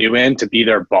somebody new in to be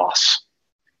their boss.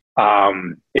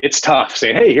 It's tough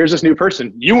saying, hey, here's this new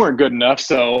person. You weren't good enough,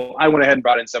 so I went ahead and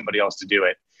brought in somebody else to do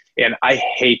it. And I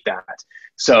hate that.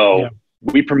 So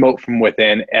we promote from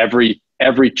within every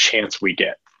chance we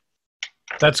get.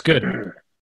 That's good.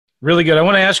 Really good. I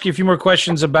want to ask you a few more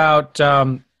questions about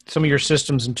some of your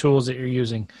systems and tools that you're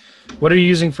using. What are you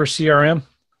using for CRM?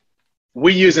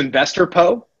 We use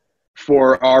InvestorPo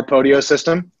for our Podio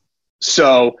system.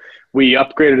 So we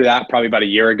upgraded that probably about a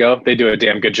year ago. They do a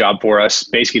damn good job for us.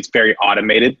 Basically, it's very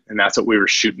automated, and that's what we were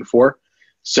shooting for.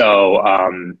 So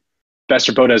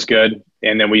InvestorPo does good,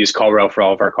 and then we use CallRail for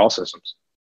all of our call systems.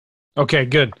 Okay,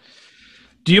 good.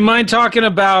 Do you mind talking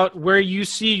about where you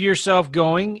see yourself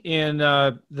going in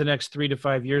the next 3 to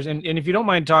 5 years? And if you don't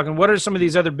mind talking, what are some of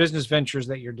these other business ventures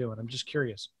that you're doing? I'm just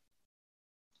curious.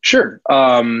 Sure.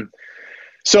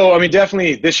 So,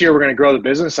 definitely this year we're going to grow the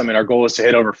business. Our goal is to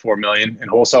hit over 4 million in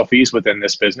wholesale fees within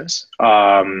this business.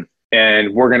 And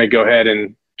we're going to go ahead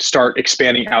and start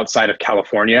expanding outside of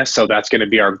California. So that's going to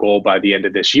be our goal by the end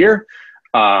of this year.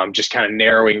 Just kind of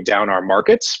narrowing down our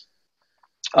markets.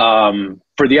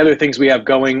 For the other things we have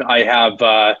going, I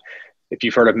have, if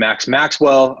you've heard of Max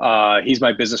Maxwell, he's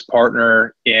my business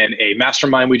partner in a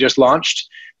mastermind we just launched.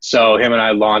 So him and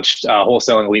I launched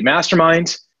Wholesaling Elite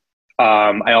Mastermind.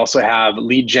 I also have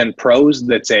Lead Gen Pros.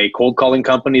 That's a cold calling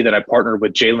company that I partnered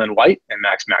with Jalen White and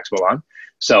Max Maxwell on.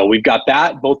 So we've got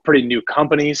that, both pretty new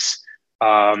companies.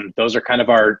 Those are kind of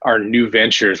our new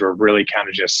ventures. We're really kind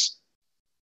of just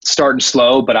starting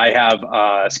slow, but I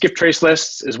have skip trace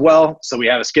lists as well. So we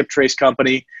have a skip trace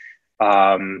company.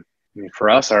 For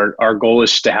us, our goal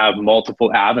is to have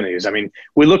multiple avenues.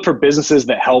 We look for businesses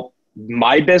that help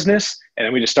my business, and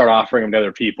then we just start offering them to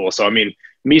other people. So,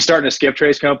 me starting a skip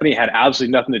trace company had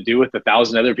absolutely nothing to do with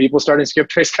 1,000 other people starting skip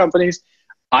trace companies.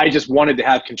 I just wanted to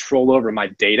have control over my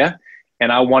data,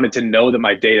 and I wanted to know that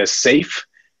my data is safe.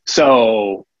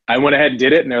 So I went ahead and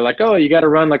did it, and they're like, oh, you got to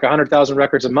run like 100,000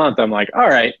 records a month. I'm like, all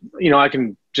right, I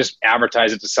can just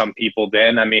advertise it to some people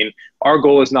then. Our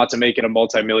goal is not to make it a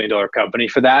multi-million-dollar company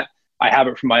for that. I have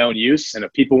it for my own use, and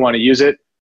if people want to use it,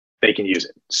 they can use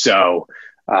it. So,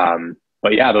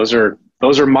 but yeah, those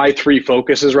are my 3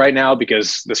 focuses right now,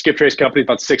 because the skip trace company is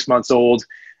about 6 months old.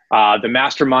 The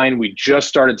mastermind, we just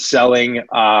started selling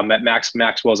at Max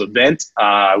Maxwell's event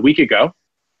a week ago.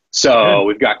 So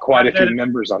we've got quite a few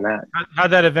members on that.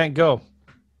 How'd that event go?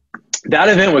 That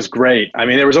event was great.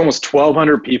 There was almost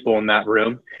 1,200 people in that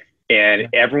room. and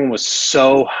everyone was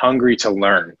so hungry to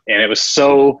learn. And it was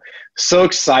so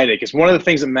excited, because one of the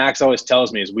things that Max always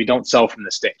tells me is we don't sell from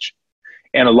the stage.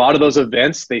 And a lot of those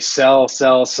events, they sell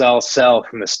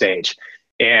from the stage.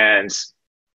 And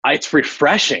it's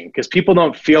refreshing because people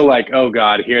don't feel like, oh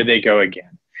God, here they go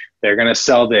again. They're going to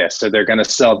sell this or they're going to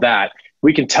sell that.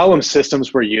 We can tell them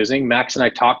systems we're using. Max and I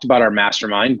talked about our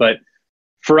mastermind, but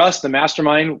for us, the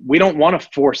mastermind, we don't want to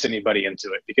force anybody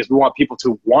into it because we want people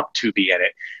to want to be in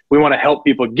it. We want to help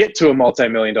people get to a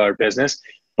multi-million-dollar business,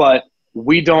 but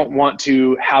we don't want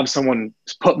to have someone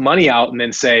put money out and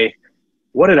then say,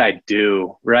 what did I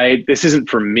do? Right? This isn't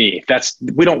for me.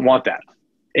 We don't want that.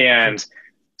 And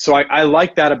so I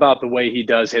like that about the way he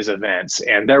does his events.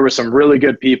 And there were some really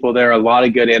good people there, a lot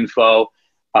of good info.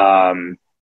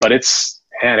 But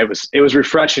it was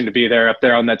refreshing to be there up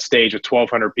there on that stage with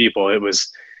 1,200 people.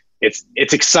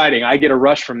 It's exciting. I get a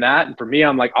rush from that. And for me,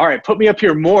 I'm like, all right, put me up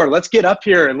here more. Let's get up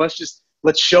here and let's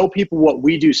show people what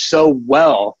we do so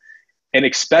well. And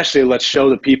especially let's show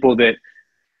the people that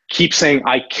keep saying,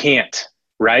 I can't,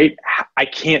 right? I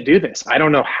can't do this. I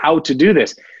don't know how to do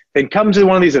this. Then come to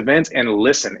one of these events and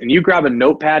listen. And you grab a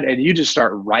notepad and you just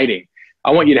start writing.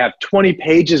 I want you to have 20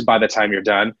 pages by the time you're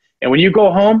done. And when you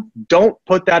go home, don't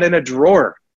put that in a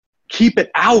drawer. Keep it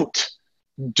out.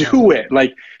 Do it.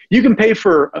 Like, you can pay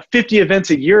for 50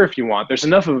 events a year if you want. There's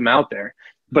enough of them out there.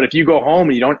 But if you go home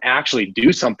and you don't actually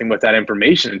do something with that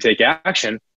information and take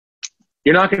action,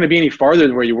 you're not going to be any farther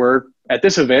than where you were at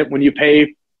this event when you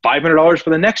pay $500 for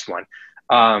the next one.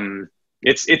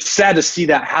 It's sad to see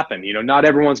that happen. You know, not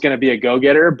everyone's going to be a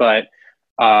go-getter, but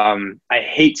I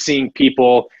hate seeing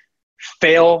people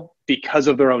fail because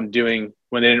of their own doing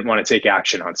when they didn't want to take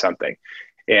action on something.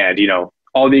 And, you know,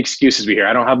 all the excuses we hear,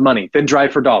 I don't have money, then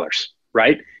drive for dollars,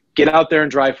 right? Get out there and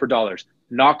drive for dollars.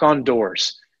 Knock on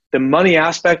doors. The money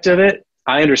aspect of it,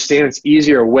 I understand it's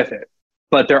easier with it,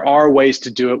 but there are ways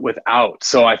to do it without.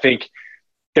 So I think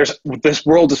this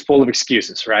world is full of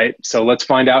excuses, right? So let's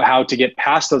find out how to get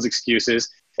past those excuses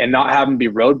and not have them be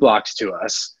roadblocks to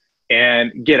us,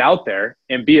 and get out there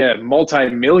and be a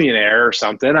multi-millionaire or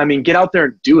something. I mean, get out there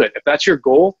and do it. If that's your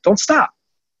goal, don't stop.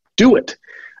 Do it.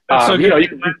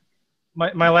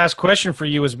 My last question for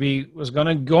you was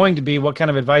going to be, what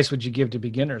kind of advice would you give to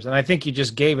beginners? And I think you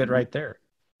just gave it right there.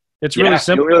 It's really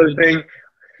simple. It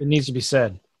needs to be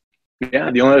said. Yeah.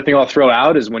 The only other thing I'll throw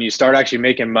out is when you start actually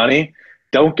making money,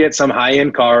 don't get some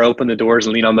high-end car, open the doors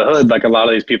and lean on the hood like a lot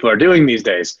of these people are doing these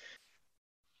days.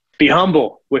 Be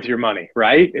humble with your money,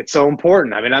 right? It's so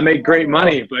important. I mean, I make great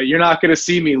money, but you're not going to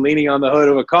see me leaning on the hood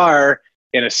of a car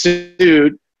in a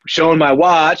suit, showing my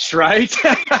watch, right?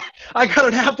 I got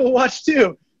an Apple Watch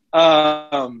too.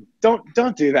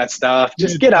 Don't do that stuff.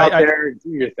 Just get out there and do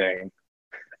your thing.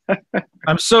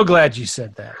 I'm so glad you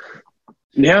said that.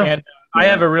 Yeah. And I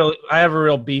have a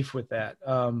real beef with that.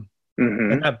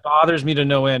 And that bothers me to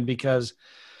no end, because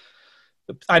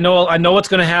I know what's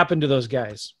going to happen to those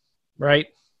guys, right?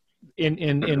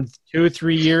 In 2 or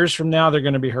 3 years from now, they're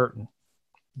going to be hurting.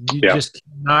 You just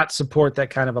cannot support that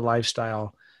kind of a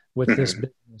lifestyle with this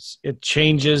business. It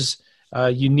changes.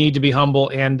 You need to be humble,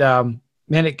 and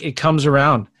man, it comes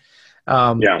around.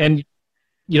 And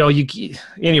you know,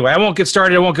 anyway, I won't get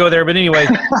started. I won't go there. But anyway,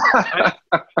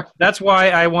 that's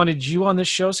why I wanted you on this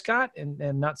show, Scott,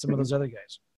 and not some of those other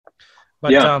guys.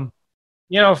 But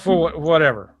you know, for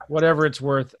whatever it's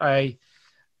worth, I've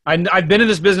been in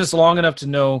this business long enough to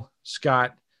know,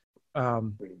 Scott,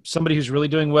 somebody who's really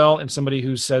doing well and somebody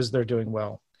who says they're doing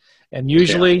well. And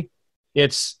usually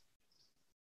it's,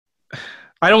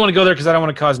 I don't want to go there because I don't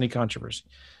want to cause any controversy.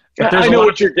 But I know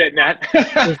what you're getting at.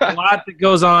 There's a lot that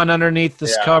goes on underneath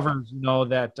this cover, you know,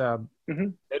 that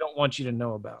they don't want you to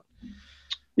know about.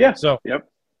 Yeah. So,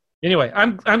 anyway,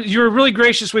 you're really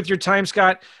gracious with your time,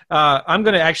 Scott. I'm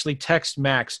going to actually text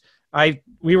Max.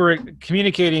 We were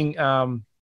communicating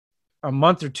a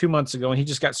month or 2 months ago, and he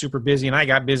just got super busy, and I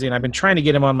got busy, and I've been trying to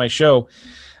get him on my show.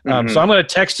 So I'm going to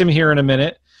text him here in a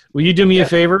minute. Will you do me a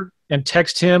favor and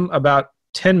text him about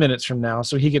 10 minutes from now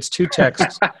so he gets 2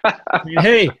 texts?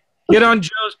 Hey, get on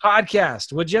Joe's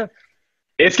podcast, would you?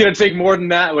 It's going to take more than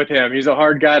that with him. He's a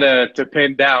hard guy to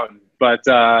pin down. But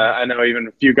I know even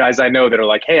a few guys I know that are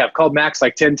like, hey, I've called Max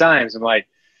like 10 times. I'm like,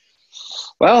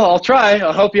 well, I'll try.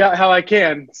 I'll help you out how I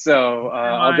can. So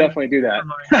I'll definitely do that.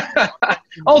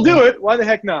 I'll do it. Why the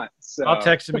heck not? So. I'll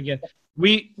text him again.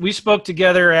 We spoke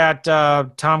together at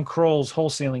Tom Kroll's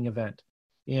wholesaling event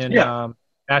in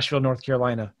Asheville, North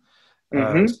Carolina,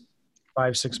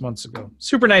 5-6 months ago.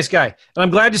 Super nice guy. And I'm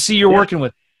glad to see you're working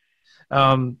with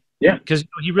him. Because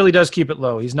he really does keep it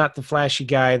low. He's not the flashy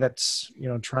guy that's, you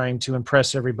know, trying to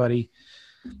impress everybody.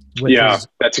 Yeah,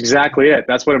 that's exactly it.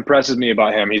 That's what impresses me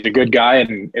about him. He's a good guy,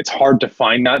 and it's hard to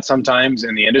find that sometimes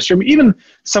in the industry. Even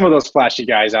some of those flashy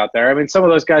guys out there. I mean, some of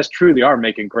those guys truly are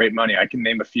making great money. I can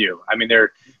name a few. I mean,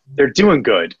 they're doing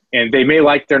good, and they may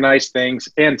like their nice things.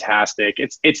 Fantastic.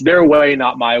 It's their way,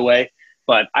 not my way.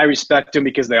 But I respect them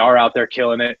because they are out there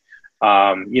killing it.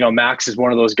 Max is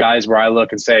one of those guys where I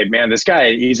look and say, man, this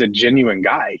guy, he's a genuine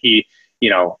guy. He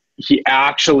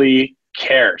actually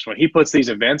cares. When he puts these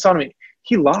events on,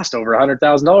 he lost over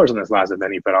 $100,000 on this last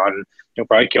event he put on. He'll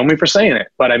probably kill me for saying it.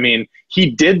 But I mean,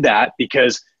 he did that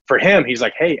because for him, he's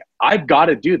like, hey, I've got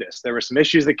to do this. There were some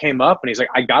issues that came up, and he's like,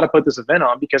 I got to put this event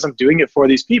on because I'm doing it for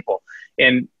these people.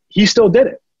 And he still did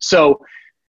it. So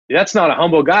that's not a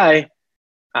humble guy.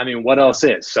 I mean, what else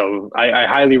is? So I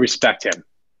highly respect him.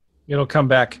 It'll come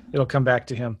back. It'll come back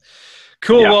to him.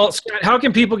 Cool. Yeah. Well, Scott, how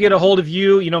can people get a hold of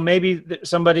you? Maybe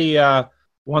somebody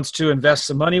wants to invest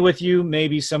some money with you.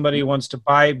 Maybe somebody wants to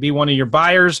be one of your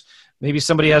buyers. Maybe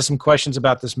somebody has some questions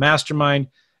about this mastermind.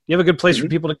 Do you have a good place for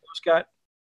people to go, Scott?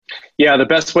 Yeah, the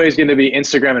best way is going to be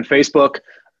Instagram and Facebook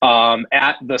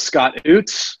at the Scott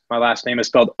Oots. My last name is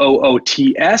spelled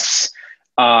OOTS.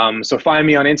 So find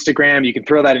me on Instagram. You can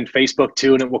throw that in Facebook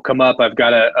too, and it will come up. I've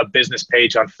got a business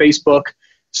page on Facebook.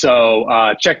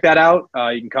 So check that out.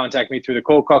 You can contact me through the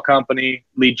Cold Call Company,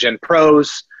 Lead Gen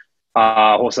Pros,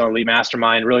 Wholesale Elite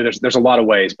Mastermind. Really, there's a lot of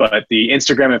ways, but the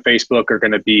Instagram and Facebook are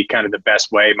going to be kind of the best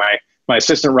way. My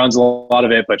assistant runs a lot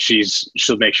of it, but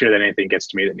she'll make sure that anything gets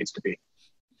to me that needs to be.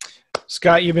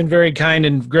 Scott, you've been very kind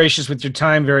and gracious with your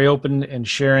time, very open and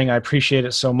sharing. I appreciate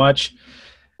it so much.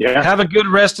 Yeah. Have a good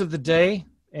rest of the day,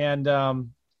 and I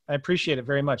appreciate it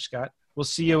very much, Scott. We'll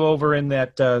see you over in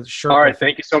that shirt. All right.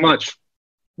 Thank you so much.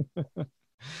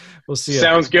 We'll see you.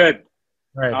 Sounds good.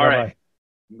 All right. All right.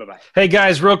 Bye-bye. Hey,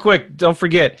 guys, real quick, don't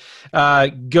forget,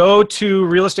 go to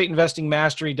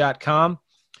realestateinvestingmastery.com,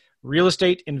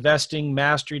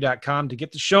 realestateinvestingmastery.com to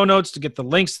get the show notes, to get the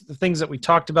links, the things that we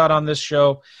talked about on this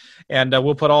show. And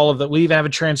we'll put all of that. We even have a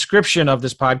transcription of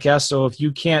this podcast. So if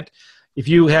you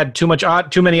had too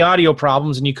many audio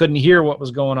problems and you couldn't hear what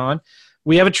was going on,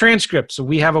 we have a transcript. So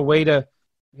we have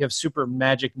super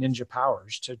magic ninja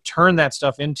powers to turn that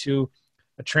stuff into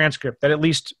a transcript that at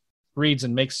least reads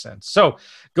and makes sense. So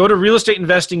go to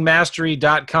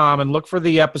realestateinvestingmastery.com and look for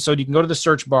the episode. You can go to the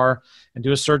search bar and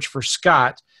do a search for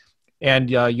Scott, and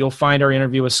you'll find our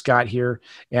interview with Scott here.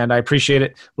 And I appreciate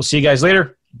it. We'll see you guys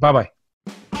later. Bye-bye.